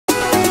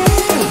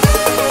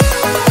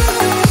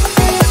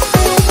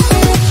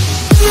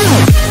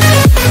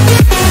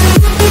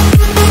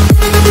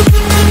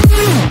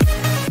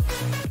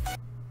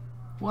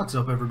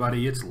What's up,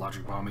 everybody? It's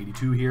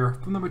LogicBomb82 here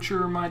from the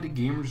Mature Minded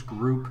Gamers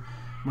group.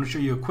 I'm going to show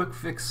you a quick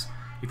fix.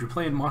 If you're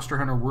playing Monster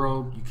Hunter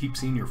World, you keep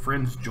seeing your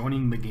friends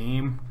joining the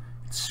game.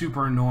 It's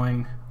super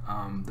annoying.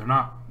 They're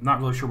not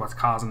really sure what's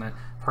causing it.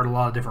 I've heard a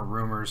lot of different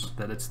rumors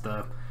that it's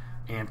the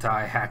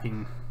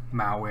anti-hacking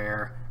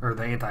malware or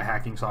the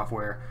anti-hacking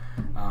software.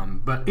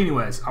 But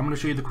anyways, I'm going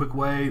to show you the quick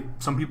way.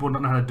 Some people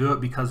don't know how to do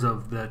it because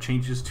of the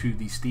changes to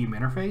the Steam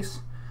interface.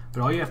 But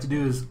all you have to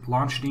do is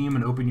launch Steam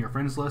and open your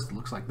friends list. It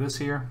looks like this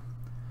here.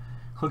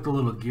 Click the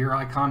little gear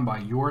icon by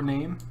your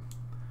name,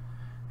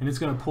 and it's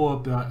going to pull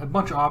up a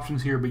bunch of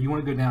options here, but you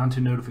want to go down to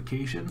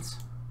notifications,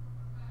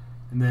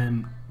 and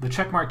then the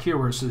check mark here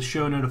where it says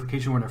show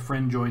notification when a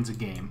friend joins a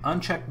game.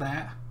 Uncheck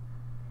that,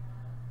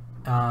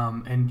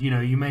 and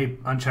you may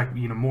uncheck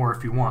more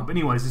if you want, but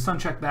anyways, just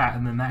uncheck that,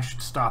 and then that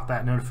should stop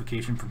that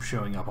notification from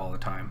showing up all the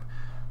time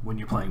when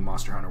you're playing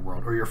Monster Hunter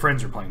World, or your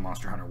friends are playing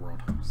Monster Hunter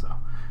World. So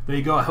there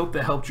you go. I hope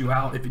that helped you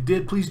out. If it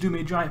did, please do me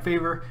a giant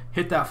favor,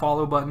 hit that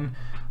follow button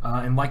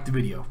and like the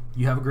video.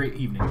 You have a great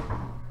evening.